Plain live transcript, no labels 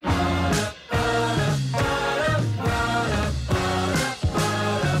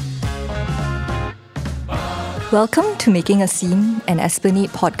Welcome to Making a Scene, an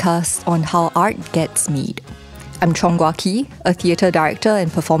Esplanade podcast on how art gets made. I'm Chong Gua Khee, a theatre director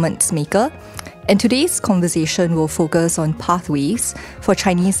and performance maker, and today's conversation will focus on pathways for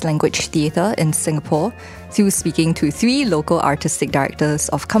Chinese language theatre in Singapore through speaking to 3 local artistic directors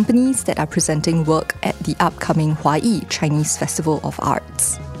of companies that are presenting work at the upcoming Huayi Chinese Festival of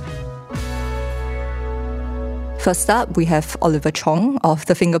Arts. First up, we have Oliver Chong of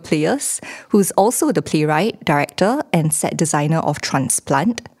The Finger Players, who's also the playwright, director, and set designer of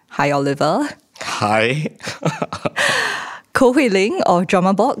Transplant. Hi, Oliver. Hi. Ling of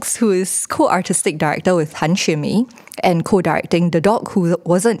Dramaturg, who is co-artistic director with Han Xuemei and co-directing The Dog Who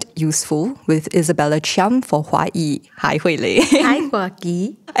Wasn't Useful with Isabella Chiam for Huayi. Hi, Ling. Hi,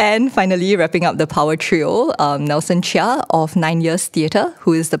 Huayi. And finally, wrapping up the power trio, Nelson Chia of 9 Years Theatre,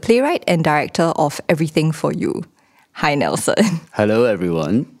 who is the playwright and director of Everything for You. Hi, Nelson. Hello,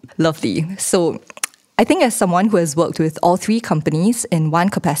 everyone. Lovely. So, I think as someone who has worked with all 3 companies in one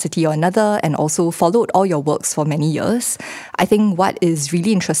capacity or another and also followed all your works for many years, I think what is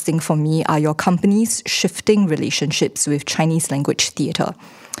really interesting for me are your company's shifting relationships with Chinese language theatre.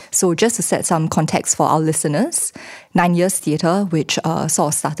 So just to set some context for our listeners, 9 Years Theatre, which sort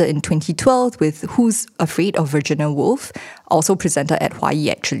of started in 2012 with Who's Afraid of Virginia Woolf, also presented at Huayi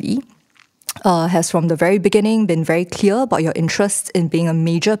actually, has from the very beginning been very clear about your interest in being a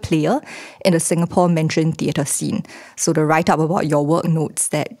major player in the Singapore Mandarin theatre scene. So the write-up about your work notes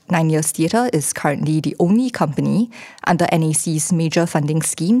that 9 Years Theatre is currently the only company under NAC's major funding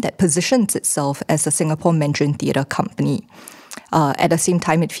scheme that positions itself as a Singapore Mandarin theatre company. At the same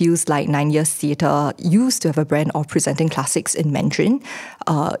time, it feels like 9 Years Theatre used to have a brand of presenting classics in Mandarin.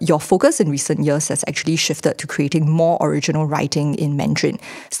 Your focus in recent years has actually shifted to creating more original writing in Mandarin,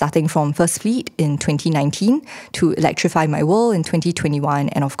 starting from First Fleet in 2019 to Electrify My World in 2021,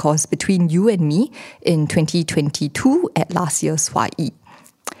 and of course, Between You and Me in 2022 at last year's Huayi.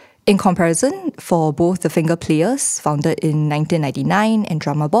 In comparison, for both The Finger Players, founded in 1999, and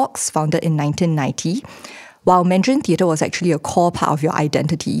Drama Box, founded in 1990, while Mandarin theatre was actually a core part of your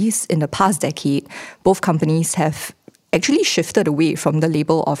identities, in the past decade, both companies have actually shifted away from the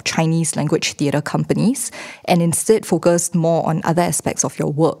label of Chinese language theatre companies and instead focused more on other aspects of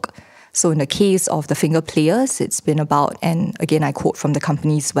your work. So in the case of The Finger Players, it's been about, and again I quote from the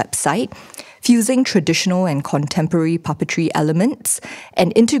company's website, fusing traditional and contemporary puppetry elements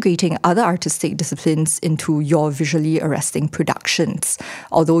and integrating other artistic disciplines into your visually arresting productions.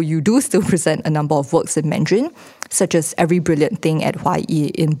 Although you do still present a number of works in Mandarin, such as Every Brilliant Thing at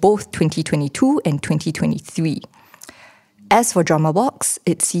Huayi in both 2022 and 2023. As for Drama Box,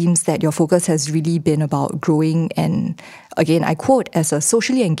 it seems that your focus has really been about growing and, again, I quote, as a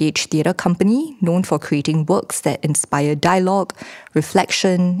socially engaged theatre company known for creating works that inspire dialogue,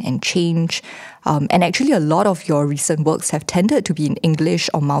 reflection, and change. And actually, a lot of your recent works have tended to be in English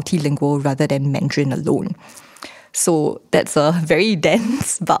or multilingual rather than Mandarin alone. So that's a very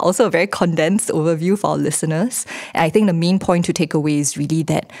dense but also a very condensed overview for our listeners. And I think the main point to take away is really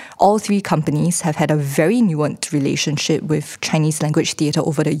that all 3 companies have had a very nuanced relationship with Chinese language theatre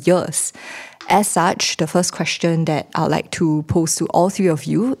over the years. As such, the first question that I'd like to pose to all 3 of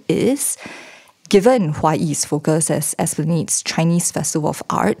you is, given Huayi's focus as Esplanade's Chinese Festival of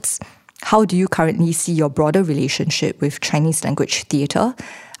Arts, how do you currently see your broader relationship with Chinese language theatre,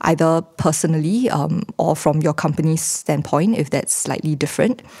 either personally or from your company's standpoint, if that's slightly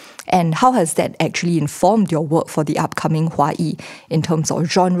different? And how has that actually informed your work for the upcoming Huayi in terms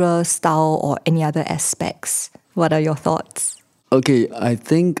of genre, style, or any other aspects? What are your thoughts? Okay, I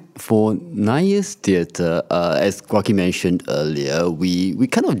think for 9 Years Theatre, as Gua Khee mentioned earlier, we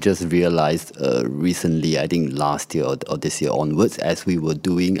kind of just realized recently, I think last year or this year onwards, as we were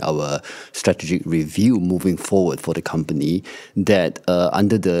doing our strategic review moving forward for the company, that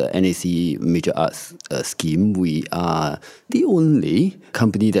under the NAC Major Arts Scheme, we are the only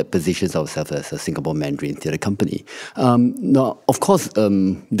company that positions ourselves as a Singapore Mandarin theatre company. Now, of course,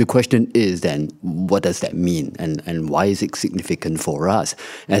 the question is then, what does that mean and why is it significant for us,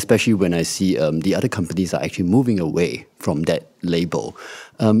 especially when I see the other companies are actually moving away from that label.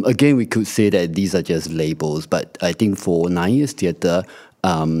 Again, we could say that these are just labels, but I think for 9 Years Theatre,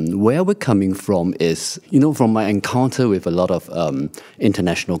 where we're coming from is, from my encounter with a lot of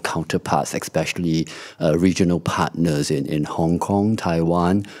international counterparts, especially regional partners in Hong Kong,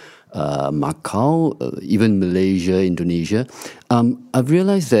 Taiwan, Macau, even Malaysia, Indonesia, I've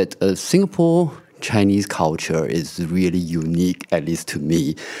realized that Singapore Chinese culture is really unique, at least to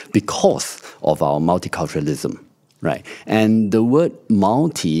me, because of our multiculturalism. Right. And the word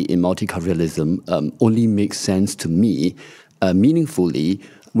multi in multiculturalism only makes sense to me meaningfully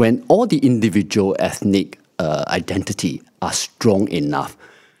when all the individual ethnic identity are strong enough,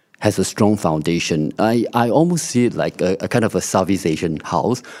 has a strong foundation. I almost see it like a kind of a Southeast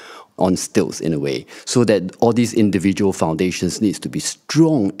house on stilts in a way, so that all these individual foundations needs to be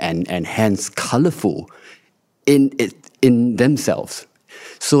strong and hence colorful in themselves,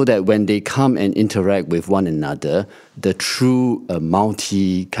 so that when they come and interact with one another, the true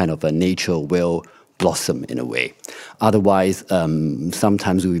multi kind of a nature will blossom in a way. Otherwise,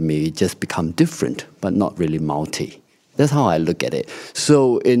 sometimes we may just become different, but not really multi. That's how I look at it.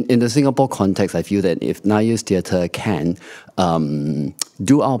 So in the Singapore context, I feel that if 9 Years Theatre can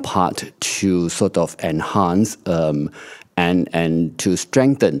do our part to sort of enhance and to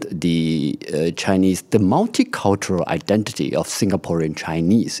strengthen the Chinese, the multicultural identity of Singaporean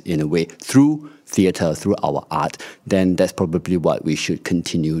Chinese in a way through theatre, through our art, then that's probably what we should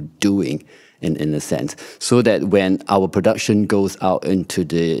continue doing in a sense. So that when our production goes out into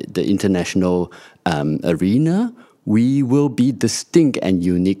the international arena, we will be distinct and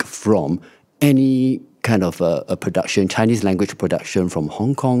unique from any kind of a production, Chinese language production from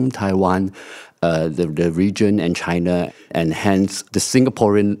Hong Kong, Taiwan, the region and China, and hence the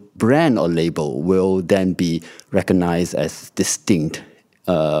Singaporean brand or label will then be recognized as distinct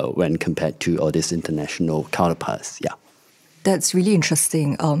when compared to all these international counterparts. Yeah. That's really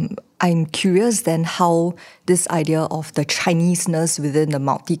interesting. I'm curious then how this idea of the Chineseness within the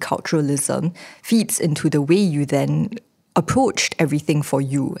multiculturalism feeds into the way you then approached everything for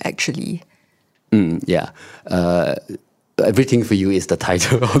you, actually. Yeah. Everything for You is the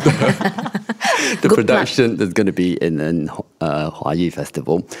title of the production that's going to be in Huayi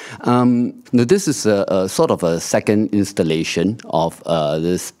Festival. Now this is a sort of a second installation of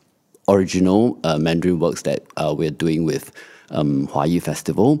this original Mandarin works that we're doing with Huayi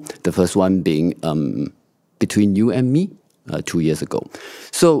Festival. The first one being Between You and Me 2 years ago.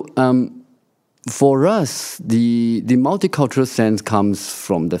 So for us, the multicultural sense comes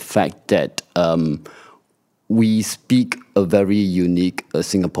from the fact that we speak a very unique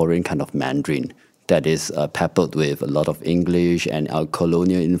Singaporean kind of Mandarin that is peppered with a lot of English and our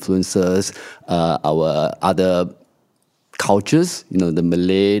colonial influences, our other cultures, the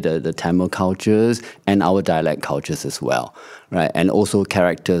Malay, the Tamil cultures, and our dialect cultures as well, right? And also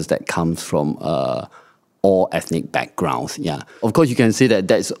characters that comes from all ethnic backgrounds. Yeah, of course, you can say that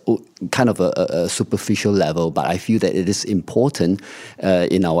that's kind of a superficial level, but I feel that it is important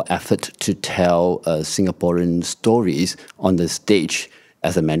in our effort to tell Singaporean stories on the stage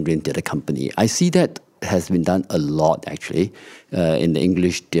as a Mandarin theatre company. I see that has been done a lot actually in the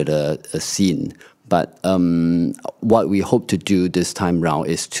English theatre scene. But what we hope to do this time round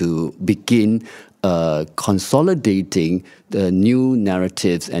is to begin consolidating the new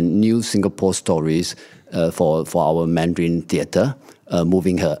narratives and new Singapore stories for our Mandarin theatre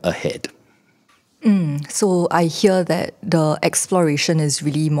moving ahead. So I hear that the exploration is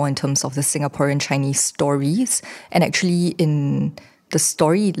really more in terms of the Singaporean Chinese stories, and actually in the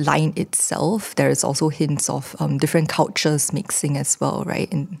storyline itself, there is also hints of different cultures mixing as well, right?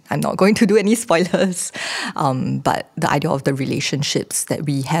 And I'm not going to do any spoilers, but the idea of the relationships that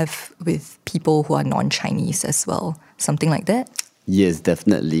we have with people who are non-Chinese as well, something like that. Yes,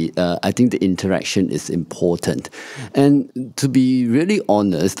 definitely. I think the interaction is important. And to be really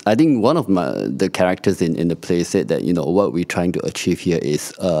honest, I think one of the characters in the play said that, what we're trying to achieve here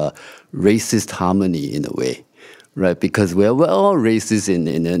is racist harmony in a way. Right, because we're all racist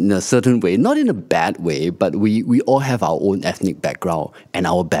in a certain way, not in a bad way, but we all have our own ethnic background and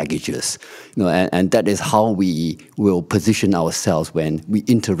our baggages, and that is how we will position ourselves when we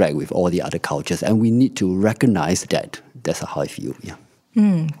interact with all the other cultures, and we need to recognize that. That's how I feel. Yeah.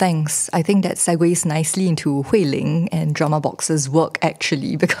 Thanks. I think that segues nicely into Ling and Drama Box's work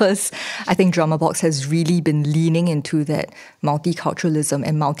actually, because I think Drama Box has really been leaning into that multiculturalism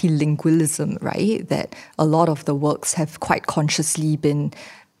and multilingualism, right? That a lot of the works have quite consciously been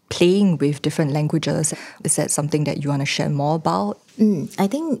playing with different languages. Is that something that you want to share more about? I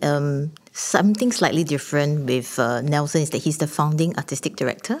think something slightly different with Nelson is that he's the founding artistic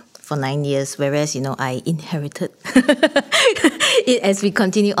director for 9 years, whereas, I inherited it as we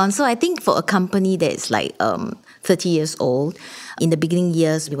continue on. So I think for a company that's like 30 years old, in the beginning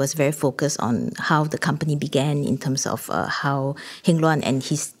years, we was very focused on how the company began in terms of how Heng Luan and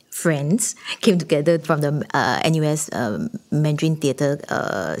his friends came together from the NUS Mandarin Theatre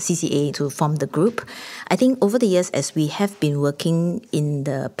CCA to form the group. I think over the years, as we have been working in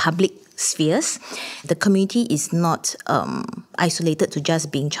the public spheres, the community is not isolated to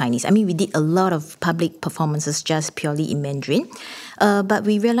just being Chinese. I mean, we did a lot of public performances just purely in Mandarin, but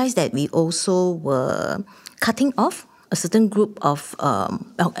we realized that we also were cutting off a certain group of, or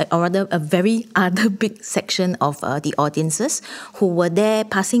rather a very other big section of the audiences who were there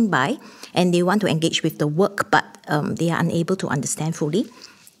passing by, and they want to engage with the work, but they are unable to understand fully.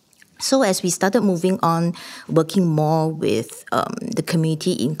 So as we started moving on, working more with the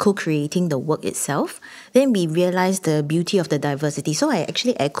community in co-creating the work itself, then we realized the beauty of the diversity. So I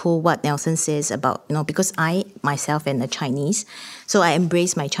actually echo what Nelson says about, because I myself am a Chinese, so I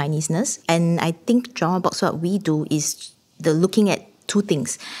embrace my Chineseness. And I think Drama Box, what we do is the looking at two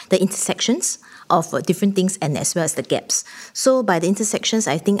things, the intersections of different things and as well as the gaps. So by the intersections,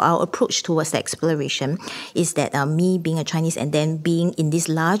 I think our approach towards the exploration is that me being a Chinese and then being in this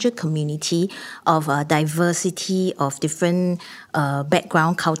larger community of diversity of different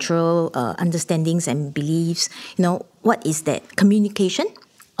background, cultural understandings and beliefs, what is that communication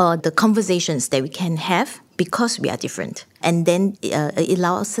or the conversations that we can have because we are different. And then it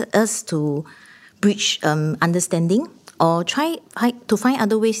allows us to bridge understanding or try to find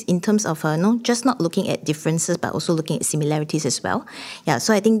other ways in terms of just not looking at differences but also looking at similarities as well. Yeah,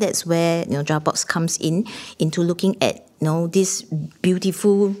 so I think that's where Dropbox comes into looking at this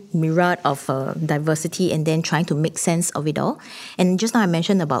beautiful mirage of diversity and then trying to make sense of it all. And just now I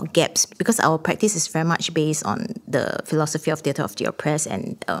mentioned about gaps because our practice is very much based on the philosophy of theatre of the oppressed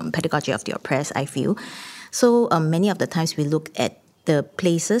and pedagogy of the oppressed, I feel. So many of the times we look at the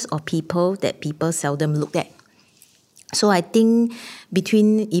places or people that people seldom look at. So I think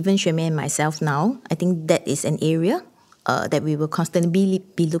between even Xuan Mei and myself now, I think that is an area that we will constantly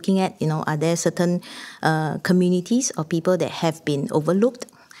be looking at. Are there certain communities or people that have been overlooked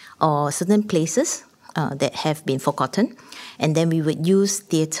or certain places that have been forgotten? And then we would use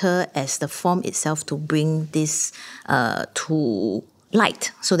theatre as the form itself to bring this to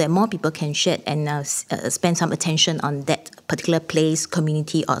light so that more people can shed and spend some attention on that particular place,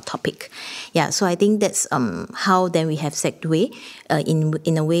 community or topic. Yeah, so I think that's how then we have segue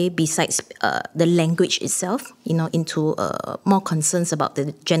in a way besides the language itself, into more concerns about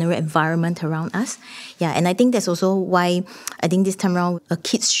the general environment around us. Yeah, and I think that's also why I think this time around a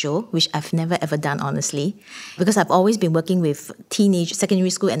kids show, which I've never ever done honestly, because I've always been working with teenage,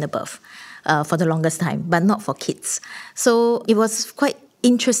 secondary school and above. For the longest time, but not for kids. So it was quite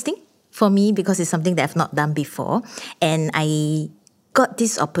interesting for me because it's something that I've not done before. And I got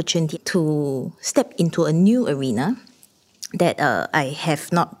this opportunity to step into a new arena that I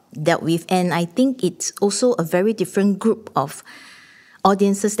have not dealt with. And I think it's also a very different group of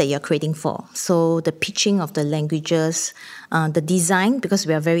audiences that you're creating for. So the pitching of the languages, the design, because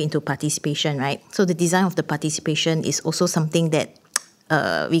we are very into participation, right? So the design of the participation is also something that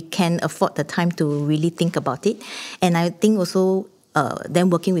we can afford the time to really think about it. And I think also then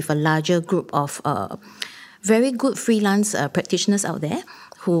working with a larger group of very good freelance practitioners out there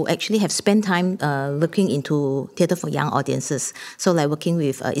who actually have spent time looking into theatre for young audiences. So like working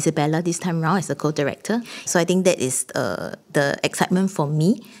with Isabella this time around as a co-director. So I think that is the excitement for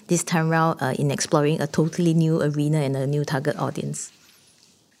me this time around in exploring a totally new arena and a new target audience.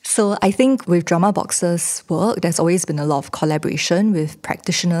 So I think with Drama Box's work, there's always been a lot of collaboration with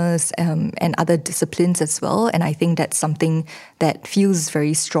practitioners and other disciplines as well. And I think that's something that feels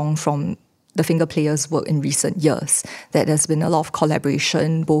very strong from the finger players' work in recent years, that there's been a lot of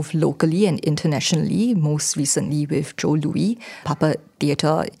collaboration both locally and internationally, most recently with Joe Louis, Puppet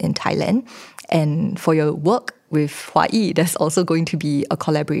Theatre in Thailand. And for your work with Huayi, there's also going to be a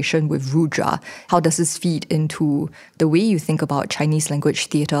collaboration with Rudra. How does this feed into the way you think about Chinese language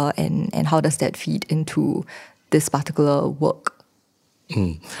theatre and how does that feed into this particular work?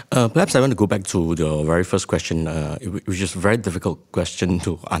 Perhaps I want to go back to the very first question, which is a very difficult question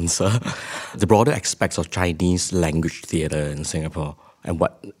to answer. The broader aspects of Chinese language theatre in Singapore and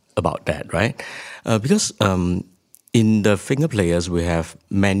what about that, right? Because in the finger players, we have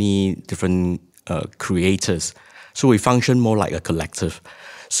many different creators. So we function more like a collective.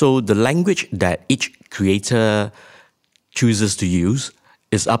 So the language that each creator chooses to use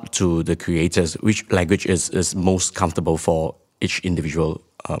is up to the creators, which language is most comfortable for each individual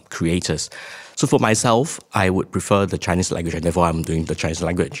creators. So for myself, I would prefer the Chinese language, and therefore I'm doing the Chinese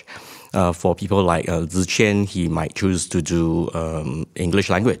language. For people like Ziqian, he might choose to do English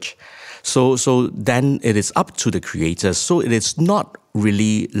language. So then it is up to the creators. So it is not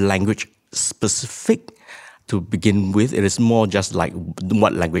really language specific to begin with. It is more just like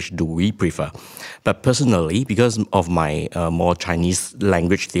what language do we prefer. But personally, because of my more Chinese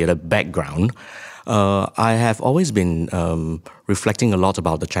language theatre background, I have always been reflecting a lot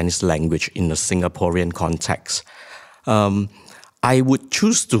about the Chinese language in the Singaporean context. I would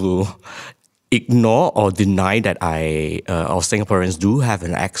choose to ignore or deny that or Singaporeans do have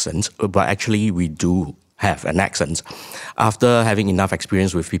an accent, but actually we do have an accent. After having enough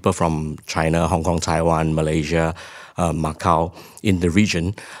experience with people from China, Hong Kong, Taiwan, Malaysia, Macau in the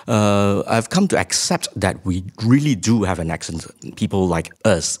region, I've come to accept that we really do have an accent. People like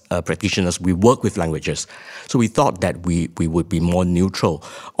us, practitioners, we work with languages. So we thought that we would be more neutral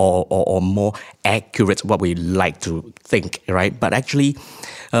or more accurate, what we like to think, right? But actually,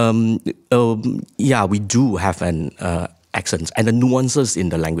 we do have an accents and the nuances in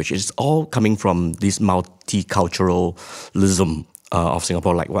the language. It's all coming from this multiculturalism of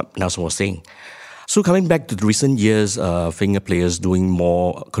Singapore, like what Nelson was saying. So coming back to the recent years, finger players doing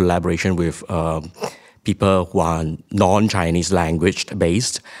more collaboration with people who are non-Chinese language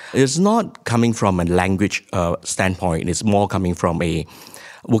based. It's not coming from a language standpoint. It's more coming from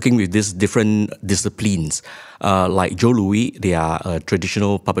working with these different disciplines. Like Joe Louis, they are a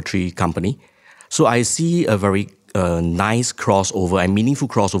traditional puppetry company. So I see a very nice crossover and meaningful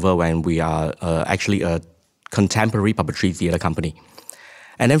crossover when we are actually a contemporary puppetry theatre company.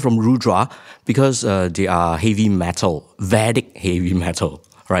 And then from Rudra, because they are heavy metal, Vedic heavy metal,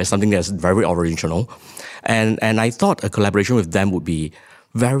 right? Something that's very original. And I thought a collaboration with them would be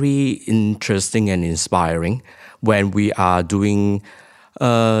very interesting and inspiring when we are doing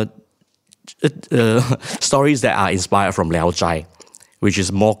stories that are inspired from Liao Zhai, which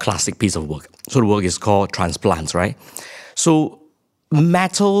is a more classic piece of work. So the work is called Transplants, right? So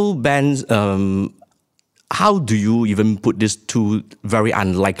metal bands, how do you even put these two very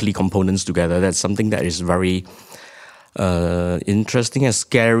unlikely components together? That's something that is very interesting and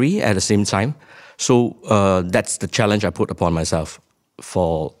scary at the same time. So that's the challenge I put upon myself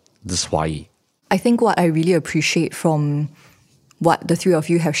for this Huayi. I think what I really appreciate from what the three of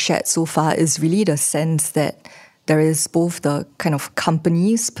you have shared so far is really the sense that there is both the kind of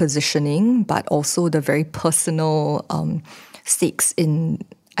company's positioning, but also the very personal stakes in,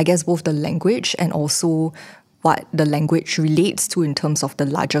 I guess, both the language and also what the language relates to in terms of the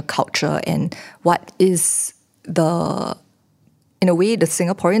larger culture and what is in a way, the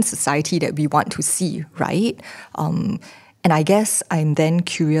Singaporean society that we want to see, right? And I guess I'm then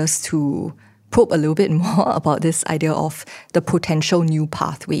curious to probe a little bit more about this idea of the potential new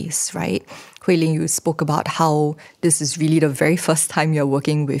pathways, right? Hui Ling, you spoke about how this is really the very first time you're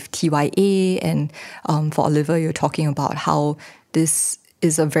working with TYA, and for Oliver, you're talking about how this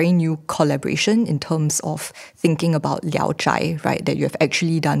is a very new collaboration in terms of thinking about Liao Zhai, right? That you have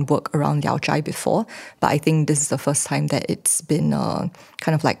actually done work around Liao Zhai before, but I think this is the first time that it's been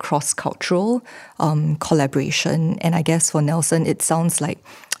kind of like cross-cultural collaboration. And I guess for Nelson, it sounds like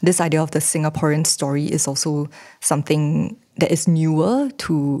this idea of the Singaporean story is also something that is newer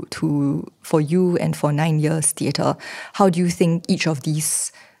for you and for 9 Years Theatre. How do you think each of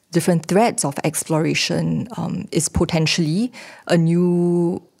these different threads of exploration is potentially a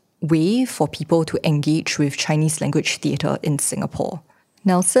new way for people to engage with Chinese language theatre in Singapore?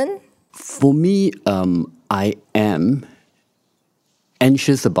 Nelson? For me, I am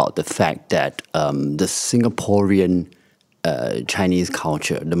anxious about the fact that the Singaporean Chinese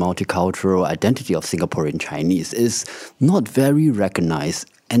culture, the multicultural identity of Singaporean Chinese is not very recognized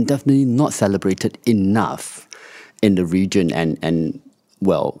and definitely not celebrated enough in the region and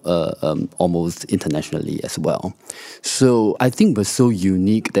almost internationally as well. So I think we're so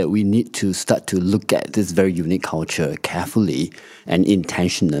unique that we need to start to look at this very unique culture carefully and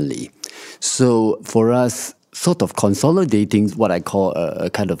intentionally. So for us, sort of consolidating what I call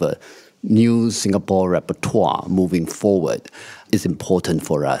a kind of a new Singapore repertoire moving forward is important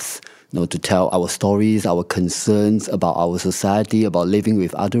for us. To tell our stories, our concerns about our society, about living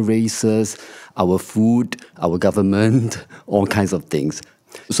with other races, our food, our government, all kinds of things.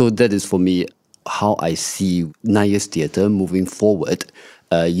 So that is for me how I see 9 Years Theatre moving forward,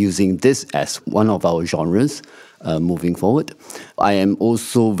 using this as one of our genres moving forward. I am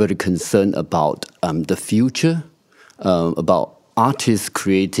also very concerned about the future, about artists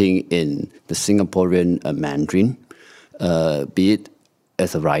creating in the Singaporean Mandarin, be it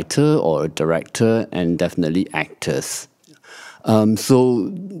as a writer or a director, and definitely actors. So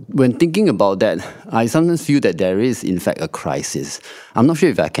when thinking about that, I sometimes feel that there is, in fact, a crisis. I'm not sure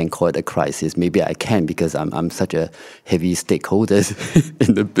if I can call it a crisis. Maybe I can because I'm such a heavy stakeholder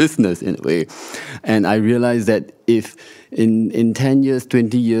in the business in a way. And I realize that if in 10 years,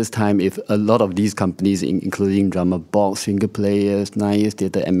 20 years' time, if a lot of these companies, including Drama Box, Finger Players, 9 Years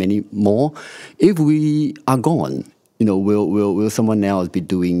Theatre, and many more, if we are gone, will someone else be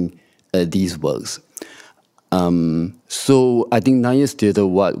doing these works? So I think 9 Years Theatre,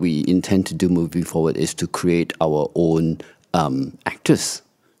 what we intend to do moving forward is to create our own actors,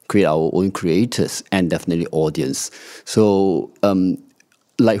 create our own creators, and definitely audience. So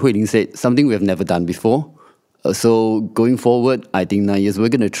like Hui Ling said, something we have never done before. So going forward, I think 9 years, we're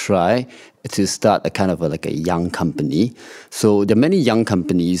going to try to start a kind of like a young company. So there are many young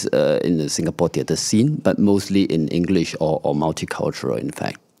companies in the Singapore theatre scene, but mostly in English or multicultural, in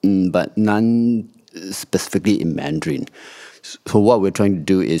fact. But none specifically in Mandarin. So what we're trying to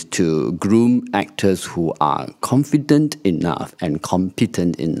do is to groom actors who are confident enough and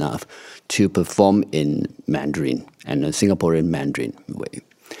competent enough to perform in Mandarin and a Singaporean Mandarin way.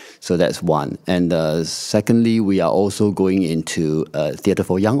 So that's one. And secondly, we are also going into theatre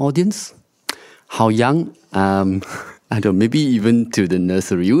for young audience. How young? I don't know, maybe even to the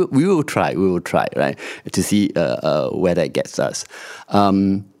nursery. We will try, right, to see where that gets us.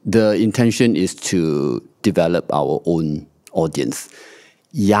 The intention is to develop our own audience,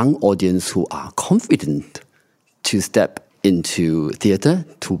 young audience who are confident to step into theatre,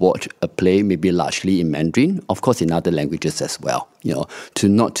 to watch a play, maybe largely in Mandarin, of course in other languages as well.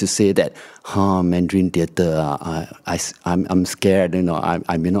 Not to say that, Mandarin theatre, I'm scared.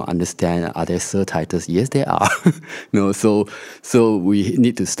 I may not understand. Are there subtitles? Yes, there are. So we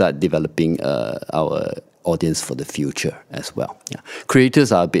need to start developing our audience for the future as well.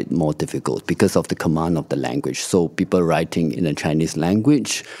 Creators are a bit more difficult because of the command of the language. So people writing in the Chinese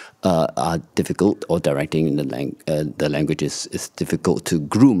language are difficult, or directing in the language is difficult to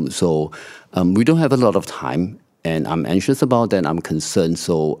groom. So we don't have a lot of time, and I'm anxious about that. I'm concerned.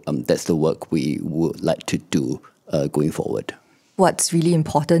 So that's the work we would like to do going forward. What's really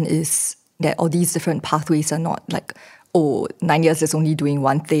important is that all these different pathways are not like, 9 years is only doing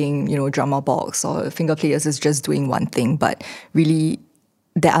one thing, drama box, or finger players is just doing one thing, but really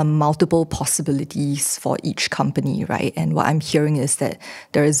there are multiple possibilities for each company, right? And what I'm hearing is that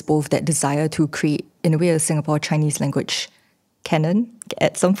there is both that desire to create, in a way, a Singapore Chinese language canon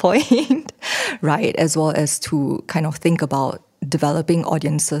at some point, right? As well as to kind of think about developing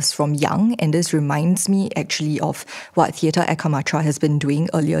audiences from young. And this reminds me actually of what Theatre Ekamatra has been doing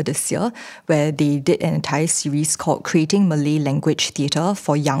earlier this year, where they did an entire series called Creating Malay Language Theatre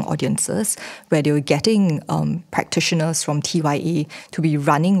for Young Audiences, where they were getting practitioners from TYA to be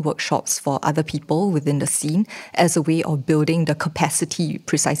running workshops for other people within the scene as a way of building the capacity,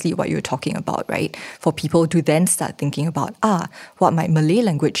 precisely what you're talking about, right? For people to then start thinking about, what might Malay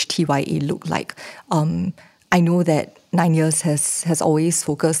language TYA look like? I know that 9 years has always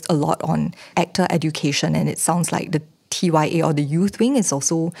focused a lot on actor education, and it sounds like the TYA or the youth wing is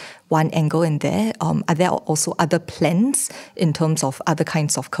also one angle in there. Are there also other plans in terms of other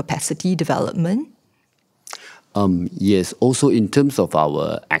kinds of capacity development? Yes, also in terms of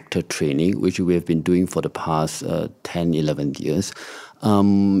our actor training, which we have been doing for the past 10, 11 years,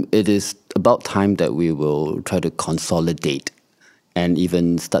 it is about time that we will try to consolidate and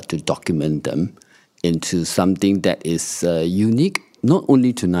even start to document them into something that is unique, not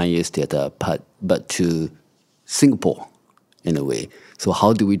only to 9 Years Theatre, but to Singapore, in a way. So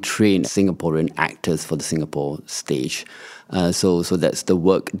how do we train Singaporean actors for the Singapore stage? So that's the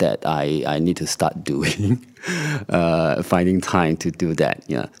work that I need to start doing, finding time to do that,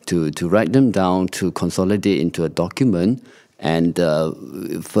 to write them down, to consolidate into a document, and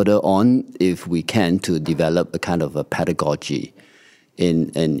further on, if we can, to develop a kind of a pedagogy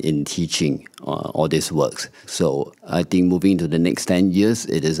in teaching all these works. So I think moving into the next 10 years,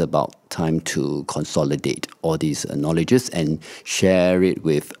 it is about time to consolidate all these knowledges and share it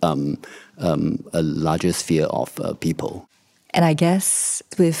with a larger sphere of people. And I guess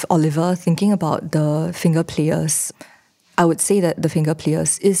with Oliver thinking about the finger players, I would say that the finger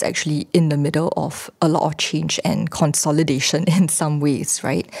players is actually in the middle of a lot of change and consolidation in some ways,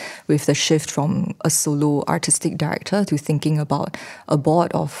 right? With the shift from a solo artistic director to thinking about a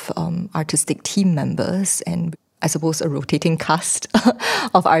board of artistic team members and I suppose a rotating cast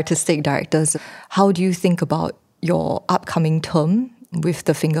of artistic directors. How do you think about your upcoming term with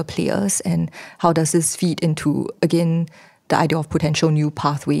the finger players, and how does this feed into, again, the idea of potential new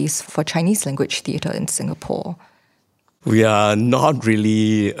pathways for Chinese language theatre in Singapore? We are not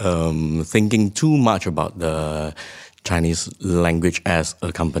really thinking too much about the Chinese language as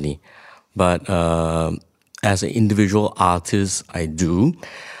a company. But as an individual artist, I do.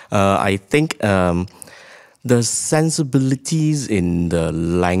 I think the sensibilities in the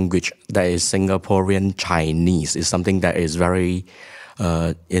language that is Singaporean Chinese is something that is very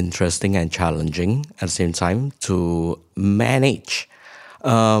interesting and challenging at the same time to manage.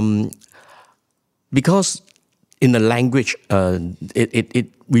 Because in the language,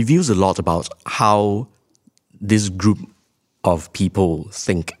 it reveals a lot about how this group of people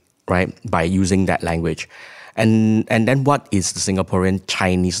think, right, by using that language. And then what is the Singaporean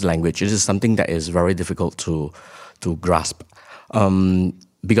Chinese language? It is something that is very difficult to grasp.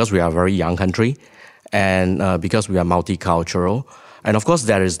 because we are a very young country and because we are multicultural. And of course,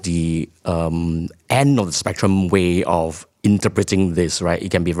 there is the end of the spectrum way of interpreting this, right?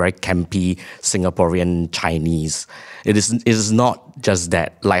 It can be very campy Singaporean Chinese. It is not just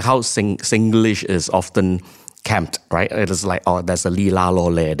that. Like how Singlish is often camped, right? It is like, oh, there's a li la lo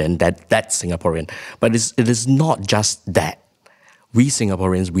le, then that's Singaporean. But it is not just that. We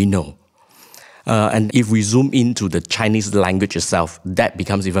Singaporeans, we know. And if we zoom into the Chinese language itself, that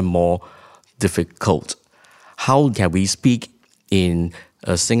becomes even more difficult. How can we speak in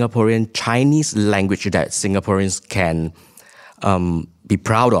a Singaporean Chinese language that Singaporeans can be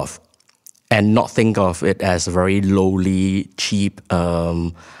proud of and not think of it as a very lowly, cheap,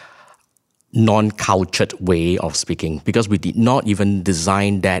 non-cultured way of speaking? Because we did not even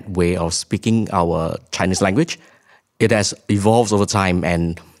design that way of speaking our Chinese language. It has evolved over time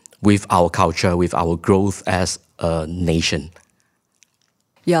and with our culture, with our growth as a nation.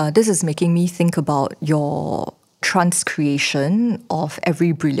 Yeah, this is making me think about your transcreation of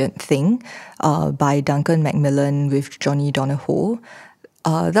Every Brilliant Thing by Duncan Macmillan with Johnny Donahoe.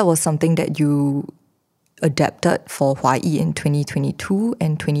 That was something that you adapted for Huayi in 2022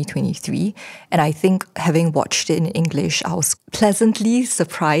 and 2023. And I think having watched it in English, I was pleasantly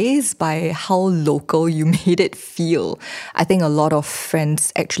surprised by how local you made it feel. I think a lot of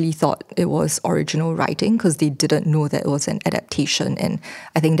friends actually thought it was original writing because they didn't know that it was an adaptation. And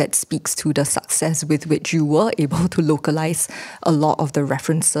I think that speaks to the success with which you were able to localize a lot of the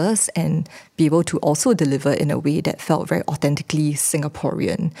references and be able to also deliver in a way that felt very authentically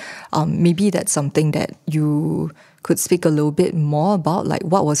Singaporean. Maybe that's something that you could speak a little bit more about, like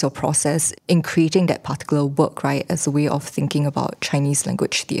what was your process in creating that particular work, right, as a way of thinking about Chinese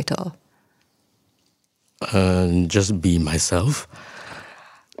language theatre? Just be myself.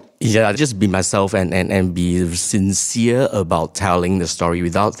 Yeah, just be myself and be sincere about telling the story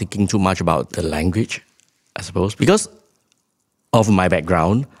without thinking too much about the language, I suppose. Because of my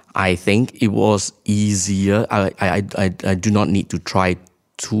background, I think it was easier. I do not need to try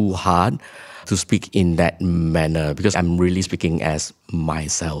too hard to speak in that manner because I'm really speaking as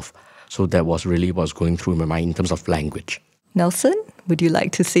myself. So that was really what's going through my mind in terms of language. Nelson, would you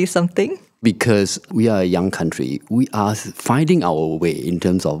like to say something? Because we are a young country, we are finding our way in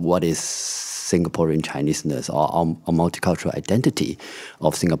terms of what is Singaporean Chineseness or our multicultural identity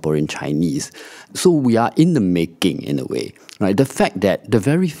of Singaporean Chinese. So we are in the making in a way, right? The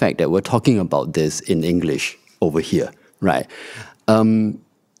very fact that we're talking about this in English over here, right?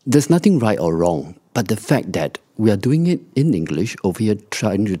 There's nothing right or wrong, but the fact that we are doing it in English over here,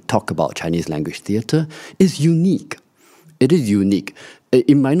 trying to talk about Chinese language theatre, is unique. It is unique.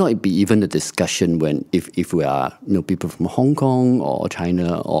 It might not be even a discussion when if we are people from Hong Kong or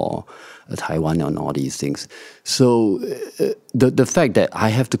China or Taiwan and all these things. So the fact that I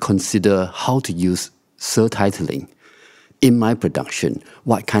have to consider how to use surtitling in my production,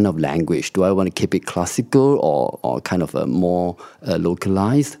 what kind of language? Do I want to keep it classical or kind of a more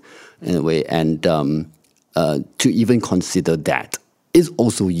localized in a way? And to even consider that is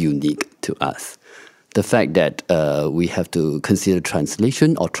also unique to us. The fact that we have to consider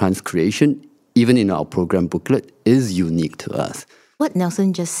translation or transcreation, even in our program booklet, is unique to us. What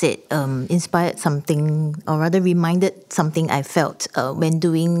Nelson just said inspired something, or rather reminded something I felt when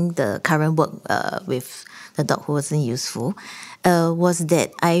doing the current work with the dog who wasn't useful, was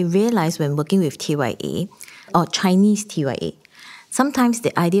that I realized when working with TYA, or Chinese TYA, sometimes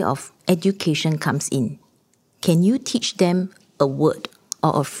the idea of education comes in. Can you teach them a word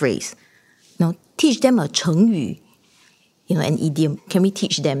or a phrase? Teach them a 成语, an idiom. Can we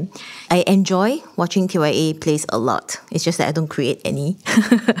teach them? I enjoy watching TYA plays a lot. It's just that I don't create any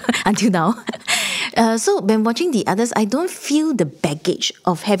until now. So when watching the others, I don't feel the baggage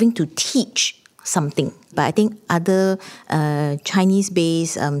of having to teach something. But I think other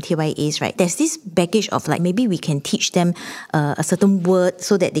Chinese-based TYAs, right, there's this baggage of like maybe we can teach them a certain word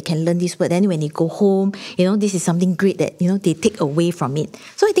so that they can learn this word. Then when they go home, this is something great that, they take away from it.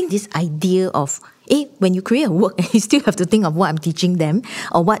 So I think this idea of, when you create a work, you still have to think of what I'm teaching them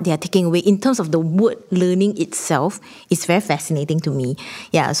or what they are taking away in terms of the word learning itself is very fascinating to me.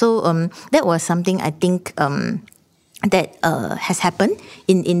 Yeah, so that was something I think that has happened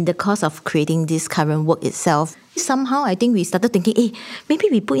in the course of creating this current work itself. Somehow, I think we started thinking, maybe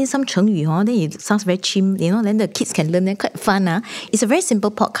we put in some 成语, then it sounds very chim, then the kids can learn, quite fun. It's a very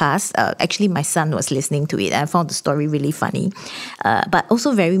simple podcast. Actually, my son was listening to it. I found the story really funny, but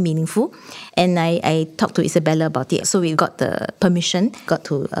also very meaningful. And I talked to Isabella about it. So we got the permission, got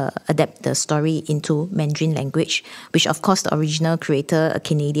to adapt the story into Mandarin language, which of course the original creator, a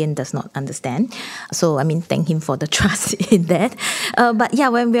Canadian, does not understand. So, thank him for the trust in that. But yeah,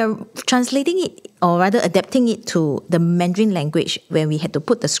 when we are translating it, or rather adapting it to the Mandarin language, when we had to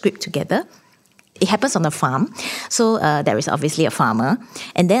put the script together, it happens on a farm. So there is obviously a farmer.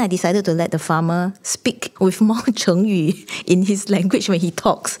 And then I decided to let the farmer speak with more 成语 in his language when he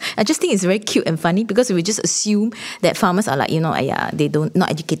talks. I just think it's very cute and funny because we just assume that farmers are like, they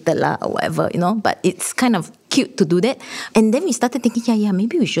not educated lah or whatever, but it's kind of cute to do that. And then we started thinking,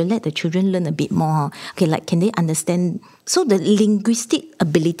 maybe we should let the children learn a bit more. Okay, like, can they understand? So the linguistic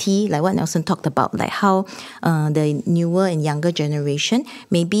ability, like what Nelson talked about, like how the newer and younger generation,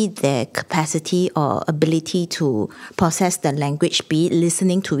 maybe their capacity or ability to process the language, be it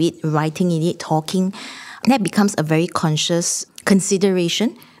listening to it, writing in it, talking, that becomes a very conscious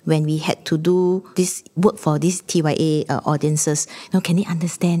consideration when we had to do this work for these TYA audiences. Can they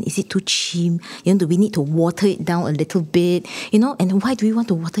understand? Is it too chim? Do we need to water it down a little bit? And why do we want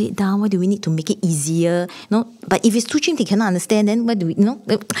to water it down? Why do we need to make it easier? But if it's too chim, they cannot understand, then why do we,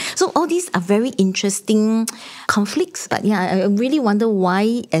 So all these are very interesting conflicts. But yeah, I really wonder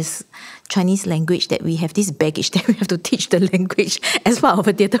why, as Chinese language, that we have this baggage that we have to teach the language as part of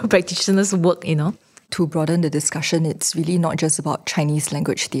a theatre practitioner's work, To broaden the discussion, it's really not just about Chinese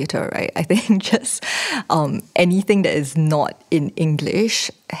language theatre, right? I think just anything that is not in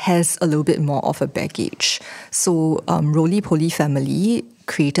English has a little bit more of a baggage. So Roly Poly Family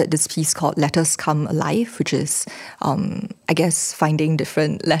created this piece called Letters Come Alive, which is, finding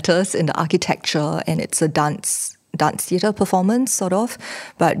different letters in the architecture, and it's a dance theatre performance, sort of.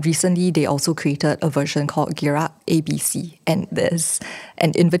 But recently, they also created a version called Gerak ABC. And there's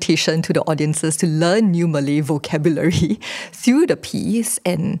an invitation to the audiences to learn new Malay vocabulary through the piece.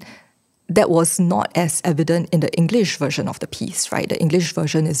 And that was not as evident in the English version of the piece, right? The English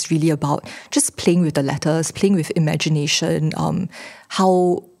version is really about just playing with the letters, playing with imagination.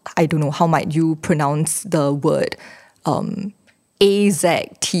 How might you pronounce the word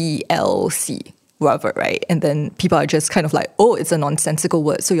AZTLC? Whatever, right? And then people are just kind of like, it's a nonsensical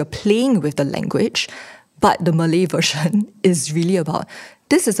word. So you're playing with the language, but the Malay version is really about,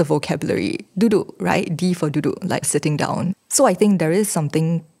 this is a vocabulary, duduk, right? D for duduk, like sitting down. So I think there is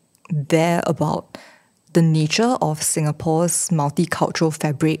something there about the nature of Singapore's multicultural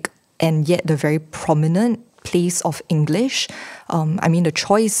fabric, and yet the very prominent place of English. The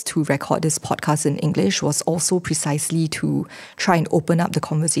choice to record this podcast in English was also precisely to try and open up the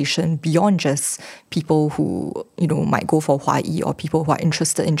conversation beyond just people who, might go for Huayi or people who are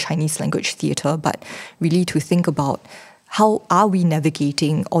interested in Chinese language theatre, but really to think about how are we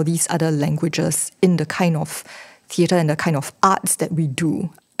navigating all these other languages in the kind of theatre and the kind of arts that we do.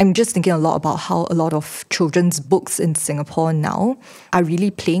 I'm just thinking a lot about how a lot of children's books in Singapore now are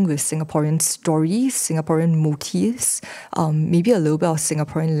really playing with Singaporean stories, Singaporean motifs, maybe a little bit of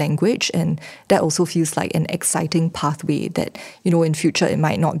Singaporean language. And that also feels like an exciting pathway that, in future it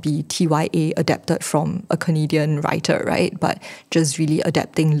might not be TYA adapted from a Canadian writer, right? But just really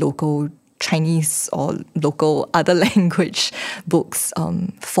adapting local Chinese or local other language books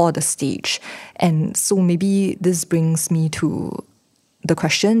for the stage. And so maybe this brings me to the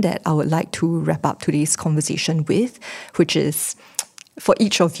question that I would like to wrap up today's conversation with, which is, for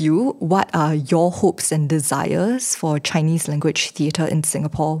each of you, what are your hopes and desires for Chinese language theatre in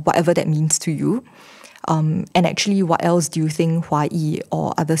Singapore, whatever that means to you? And actually, what else do you think Huayi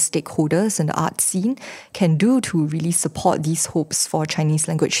or other stakeholders in the art scene can do to really support these hopes for Chinese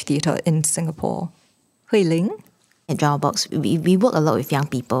language theatre in Singapore? Ling? At Drama Box, we work a lot with young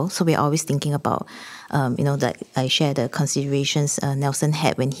people, so we're always thinking about, that I share the considerations Nelson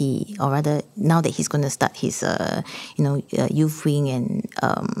had when he, or rather now that he's going to start his, youth wing and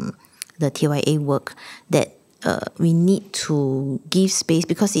the TYA work, that we need to give space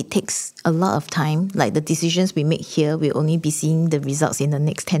because it takes a lot of time. Like the decisions we make here, we'll only be seeing the results in the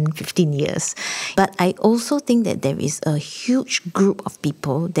next 10, 15 years. But I also think that there is a huge group of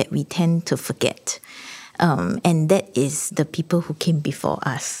people that we tend to forget. And that is the people who came before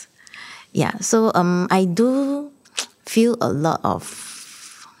us. Yeah, so I do feel a lot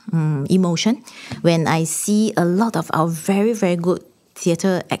of emotion when I see a lot of our very, very good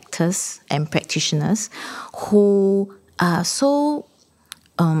theatre actors and practitioners who are so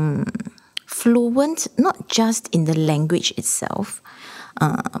fluent, not just in the language itself,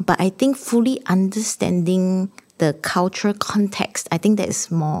 but I think fully understanding the cultural context, I think that is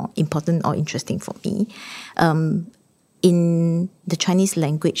more important or interesting for me. In the Chinese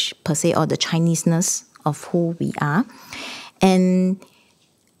language per se, or the Chineseness of who we are. And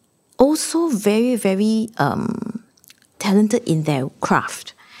also very, very talented in their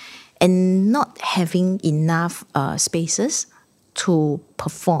craft, and not having enough spaces to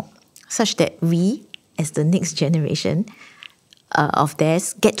perform, such that we, as the next generation of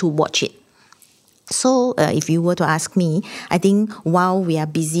theirs, get to watch it. So if you were to ask me, I think while we are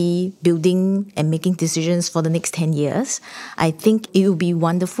busy building and making decisions for the next 10 years, I think it would be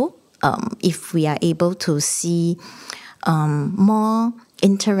wonderful if we are able to see more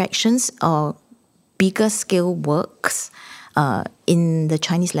interactions or bigger scale works in the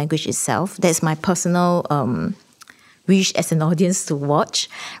Chinese language itself. That's my personal wish as an audience to watch,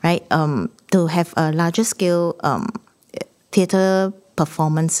 right? To have a larger scale theatre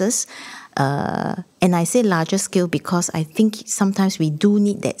performances. And I say larger scale because I think sometimes we do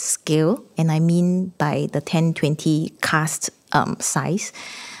need that scale, and I mean by the 10, 20 cast size.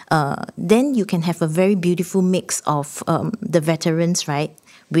 Then you can have a very beautiful mix of the veterans, right,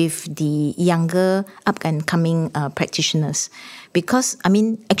 with the younger up-and-coming practitioners. Because, I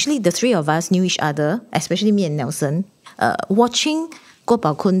mean, actually the three of us knew each other, especially me and Nelson, watching Guo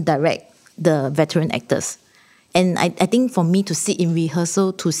Baokun direct the veteran actors. And I think for me to sit in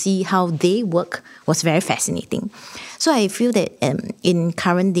rehearsal to see how they work was very fascinating. So I feel that in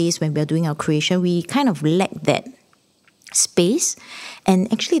current days when we're doing our creation, we kind of lack that space and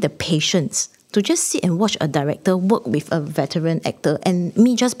actually the patience to just sit and watch a director work with a veteran actor, and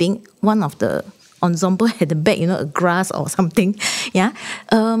me just being one of the ensemble at the back, a grass or something. Yeah.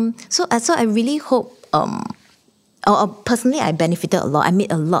 So I really hope... personally, I benefited a lot. I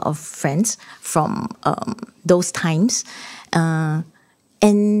made a lot of friends from those times. And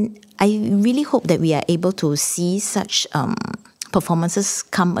I really hope that we are able to see such performances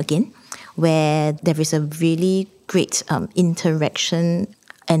come again, where there is a really great interaction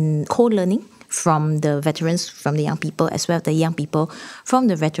and co-learning from the veterans, from the young people, as well as the young people from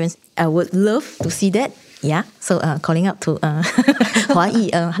the veterans. I would love to see that. Yeah, so calling out to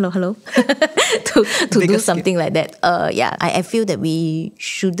Huayi, hello, to do something like that. I feel that we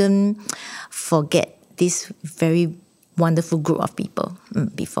shouldn't forget this very wonderful group of people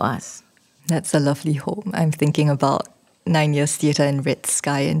before us. That's a lovely hope. I'm thinking about 9 Years Theatre in Red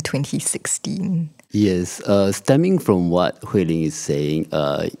Sky in 2016. Yes, stemming from what Hui Ling is saying,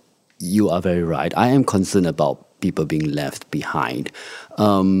 you are very right. I am concerned about people being left behind.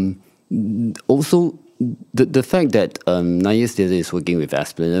 Also, the fact that 9 Years Theatre is working with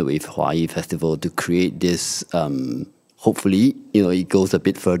Esplanade, with Huayi Festival to create this, hopefully, it goes a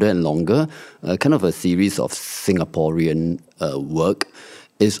bit further and longer, kind of a series of Singaporean work,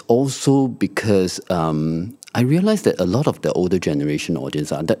 is also because I realized that a lot of the older generation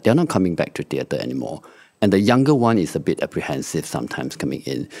audience, they're not coming back to theatre anymore. And the younger one is a bit apprehensive sometimes coming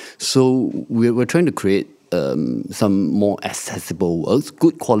in. So we're trying to create some more accessible works,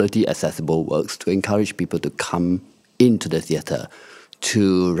 good quality accessible works, to encourage people to come into the theatre,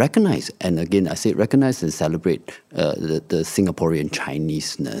 to recognize, and again I say recognize and celebrate the Singaporean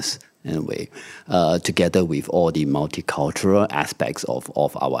Chineseness in a way, together with all the multicultural aspects of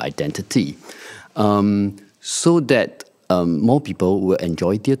our identity, so that more people will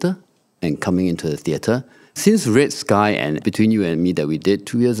enjoy theatre and coming into the theatre. Since Red Sky and Between You and Me that we did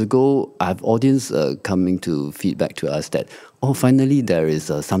 2 years ago, I have audience coming to feedback to us that, finally there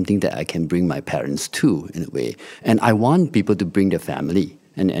is something that I can bring my parents to, in a way. And I want people to bring their family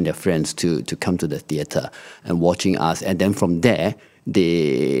and their friends to come to the theatre and watching us. And then from there,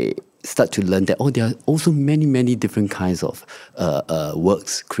 they start to learn that, there are also many, many different kinds of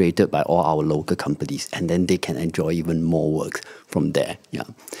works created by all our local companies. And then they can enjoy even more works from there. Yeah.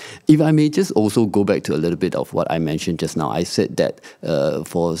 If I may just also go back to a little bit of what I mentioned just now. I said that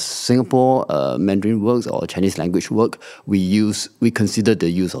for Singapore Mandarin works or Chinese language work, we consider the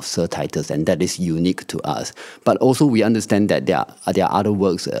use of surtitles, and that is unique to us. But also we understand that there are other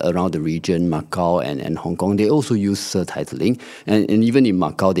works around the region, Macau and Hong Kong. They also use surtitling, and even in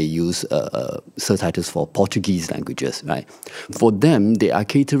Macau they use surtitles for Portuguese languages. Right? For them, they are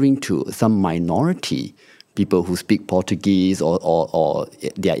catering to some minority people who speak Portuguese or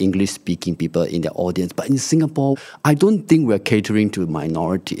they are English-speaking people in their audience. But in Singapore, I don't think we're catering to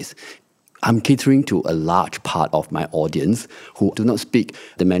minorities. I'm catering to a large part of my audience who do not speak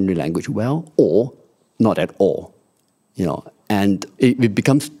the Mandarin language well or not at all. And it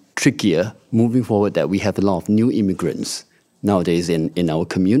becomes trickier moving forward that we have a lot of new immigrants nowadays in our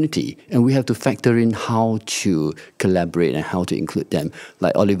community, and we have to factor in how to collaborate and how to include them.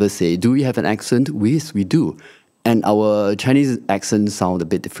 Like Oliver said, do we have an accent? Yes, we do. And our Chinese accents sound a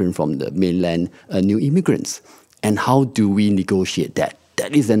bit different from the mainland new immigrants. And how do we negotiate that?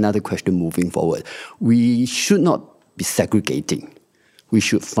 That is another question moving forward. We should not be segregating. We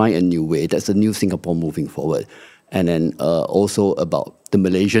should find a new way. That's a new Singapore moving forward. And then also about the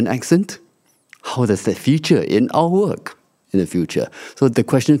Malaysian accent. How does that feature in our work in the future? So the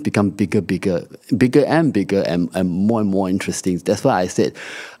questions become bigger and more interesting. That's why I said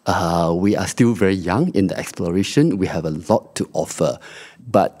we are still very young in the exploration. We have a lot to offer.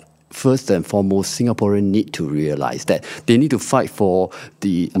 But first and foremost, Singaporeans need to realize that they need to fight for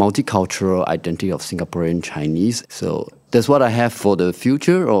the multicultural identity of Singaporean Chinese. So that's what I have for the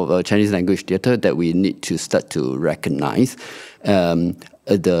future of Chinese language theatre, that we need to start to recognize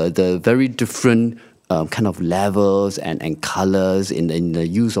the very different kind of levels and colors in the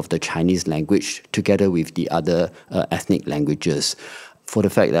use of the Chinese language together with the other ethnic languages. For the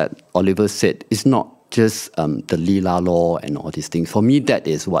fact that Oliver said, it's not just the Lila law and all these things. For me, that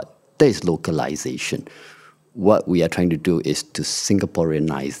is localization. What we are trying to do is to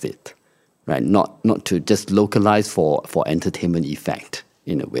Singaporeanize it, right? Not to just localize for entertainment effect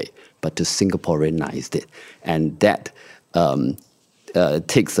in a way, but to Singaporeanize it. And that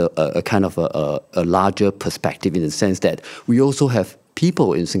takes a kind of a larger perspective, in the sense that we also have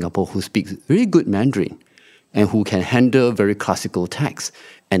people in Singapore who speak very good Mandarin and who can handle very classical texts.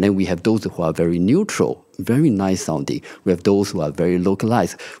 And then we have those who are very neutral, very nice sounding. We have those who are very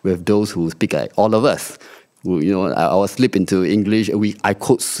localized. We have those who speak like all of us. You know, I will slip into English. I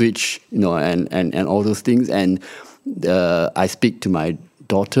code switch, you know, and all those things. And I speak to my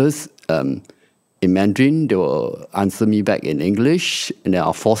daughters in Mandarin. They will answer me back in English, and then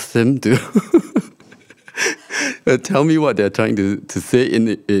I'll force them to tell me what they're trying to say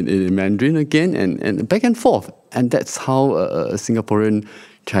in Mandarin again, and back and forth. And that's how a Singaporean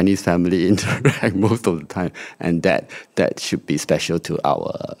Chinese family interact most of the time. And that should be special to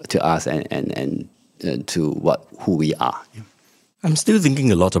us and to who we are. I'm still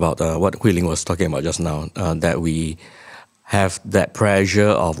thinking a lot about what Ling was talking about just now, that we have that pressure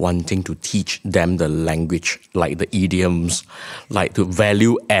of wanting to teach them the language, like the idioms, like to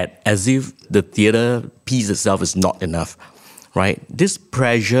value add, as if the theatre piece itself is not enough, right? This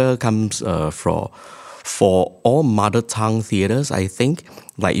pressure comes for all mother tongue theatres, I think,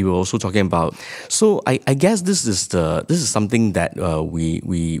 like you were also talking about. So I guess this is something that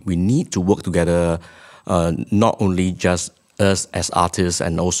we need to work together, not only just us as artists,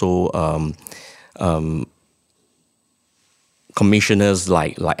 and also commissioners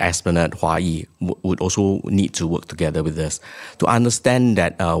like Esplanade, Huayi would also need to work together with us to understand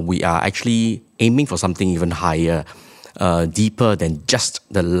that we are actually aiming for something even higher, deeper than just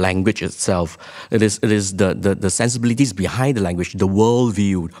the language itself. It is the sensibilities behind the language, the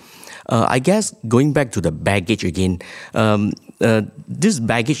worldview. I guess going back to the baggage again, this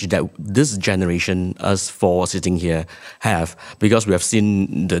baggage that this generation, us four sitting here, have, because we have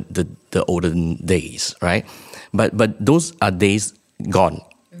seen the olden days, right? But those are days gone,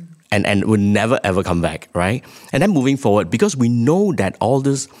 and will never ever come back, right? And then moving forward, because we know that all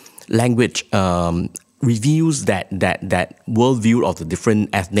this language reveals that worldview of the different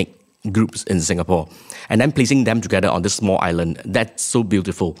ethnic groups in Singapore, and then placing them together on this small island, that's so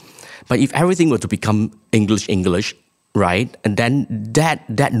beautiful. But if everything were to become English, right, and then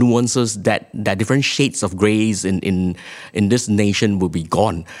that nuances, that different shades of grays in this nation will be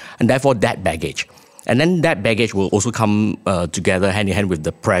gone, and therefore that baggage. And then that baggage will also come together hand in hand with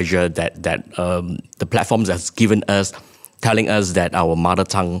the pressure that the platforms has given us, telling us that our mother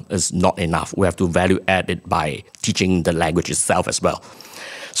tongue is not enough. We have to value add it by teaching the language itself as well.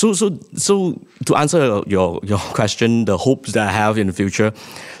 So to answer your question, the hopes that I have in the future,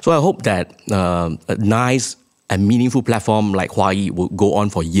 so I hope that a nice and meaningful platform like Huayi will go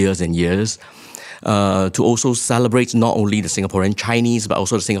on for years and years, to also celebrate not only the Singaporean Chinese, but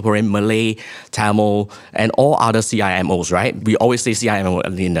also the Singaporean Malay, Tamil, and all other CIMOs, right? We always say CIMO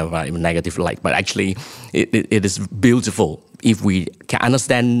in a negative light, but actually it is beautiful if we can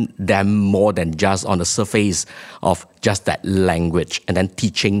understand them more than just on the surface of just that language, and then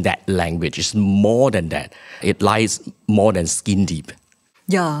teaching that language is more than that. It lies more than skin deep.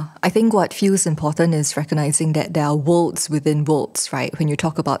 Yeah, I think what feels important is recognizing that there are worlds within worlds, right? When you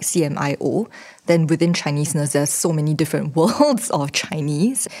talk about CMIO, then within Chineseness, there's so many different worlds of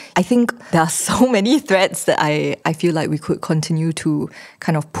Chinese. I think there are so many threads that I feel like we could continue to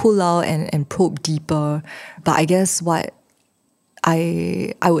kind of pull out and probe deeper. But I guess what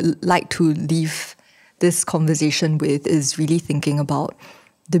I would like to leave this conversation with is really thinking about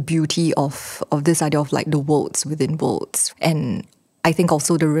the beauty of this idea of like the worlds within worlds. And I think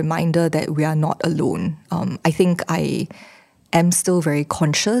also the reminder that we are not alone. I think I am still very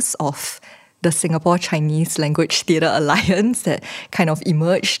conscious of the Singapore Chinese Language Theatre Alliance that kind of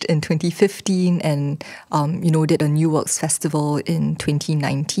emerged in 2015 and, did a New Works Festival in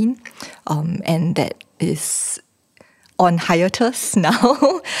 2019. And that is on hiatus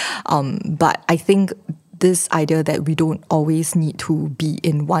now. But I think this idea that we don't always need to be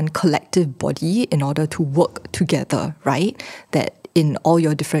in one collective body in order to work together, right? That in all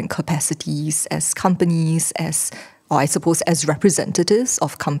your different capacities as companies, or I suppose as representatives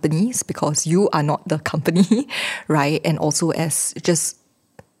of companies, because you are not the company, right? And also as just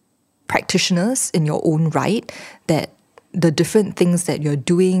practitioners in your own right, that the different things that you're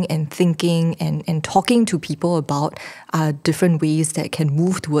doing and thinking and talking to people about are different ways that can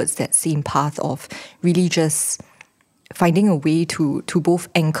move towards that same path of really just finding a way to both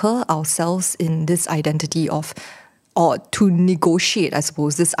anchor ourselves in this identity of, or to negotiate, I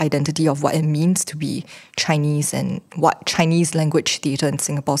suppose, this identity of what it means to be Chinese and what Chinese language theatre in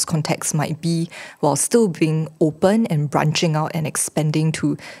Singapore's context might be, while still being open and branching out and expanding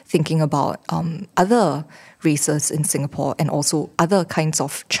to thinking about other races in Singapore and also other kinds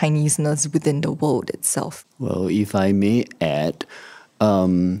of Chineseness within the world itself. Well, if I may add,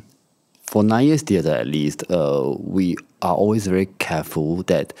 for 9 Years Theatre at least, we are always very careful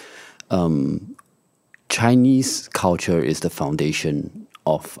that Chinese culture is the foundation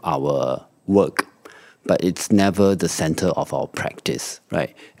of our work, but it's never the center of our practice,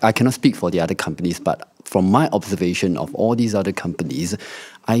 right? I cannot speak for the other companies, but from my observation of all these other companies,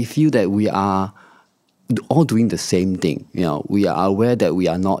 I feel that we are all doing the same thing. We are aware that we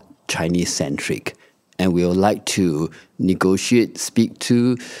are not Chinese-centric, and we would like to negotiate, speak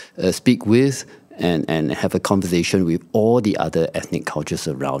with, and have a conversation with all the other ethnic cultures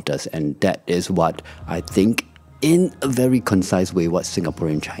around us. And that is what I think, in a very concise way, what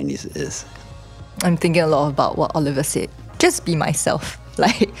Singaporean Chinese is. I'm thinking a lot about what Oliver said. Just be myself.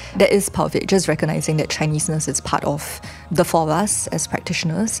 That is part of it. Just recognizing that Chineseness is part of the four of us as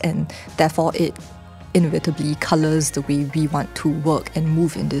practitioners, and therefore it inevitably colors the way we want to work and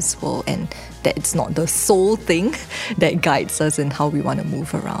move in this world, and that it's not the sole thing that guides us in how we want to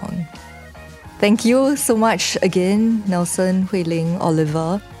move around. Thank you so much again, Nelson, Hui Ling,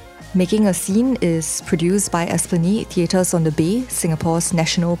 Oliver. Making a Scene is produced by Esplanade Theatres on the Bay, Singapore's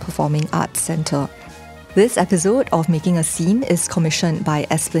National Performing Arts Centre. This episode of Making a Scene is commissioned by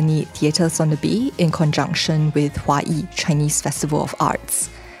Esplanade Theatres on the Bay in conjunction with Huayi Chinese Festival of Arts.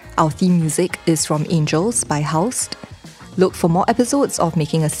 Our theme music is from Angels by Housed. Look for more episodes of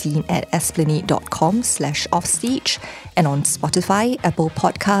Making a Scene at esplanade.com/offstage and on Spotify, Apple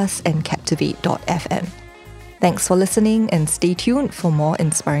Podcasts, and Captivate.fm. Thanks for listening and stay tuned for more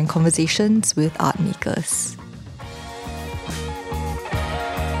inspiring conversations with art makers.